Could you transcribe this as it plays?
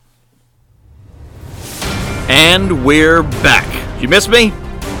And we're back. You missed me?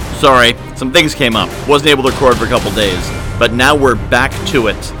 Sorry, some things came up. Wasn't able to record for a couple days. But now we're back to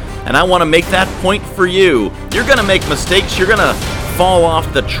it. And I want to make that point for you. You're going to make mistakes. You're going to fall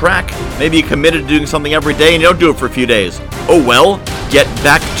off the track. Maybe you committed to doing something every day and you don't do it for a few days. Oh well, get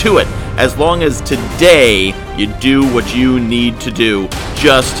back to it. As long as today you do what you need to do.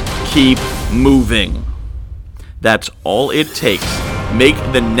 Just keep moving. That's all it takes. Make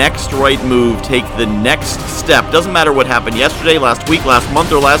the next right move. Take the next step. Doesn't matter what happened yesterday, last week, last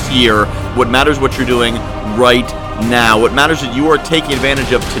month, or last year. What matters is what you're doing right now. What matters is that you are taking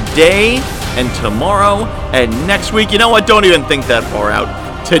advantage of today and tomorrow and next week. You know what? Don't even think that far out.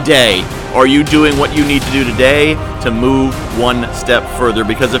 Today. Are you doing what you need to do today to move one step further?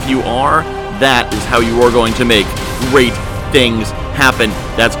 Because if you are, that is how you are going to make great things happen.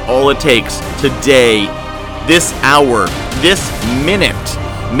 That's all it takes today. This hour, this minute,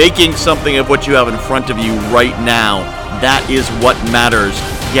 making something of what you have in front of you right now. That is what matters.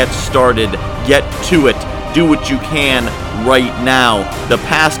 Get started. Get to it. Do what you can right now. The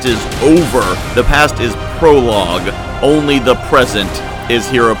past is over. The past is prologue. Only the present is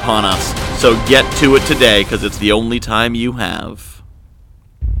here upon us. So get to it today, because it's the only time you have.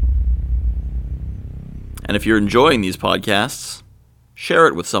 And if you're enjoying these podcasts, share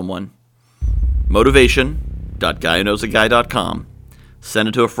it with someone. Motivation.guywhoknowsaguy.com. Send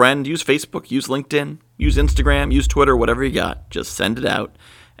it to a friend. Use Facebook. Use LinkedIn. Use Instagram. Use Twitter. Whatever you got. Just send it out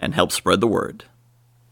and help spread the word.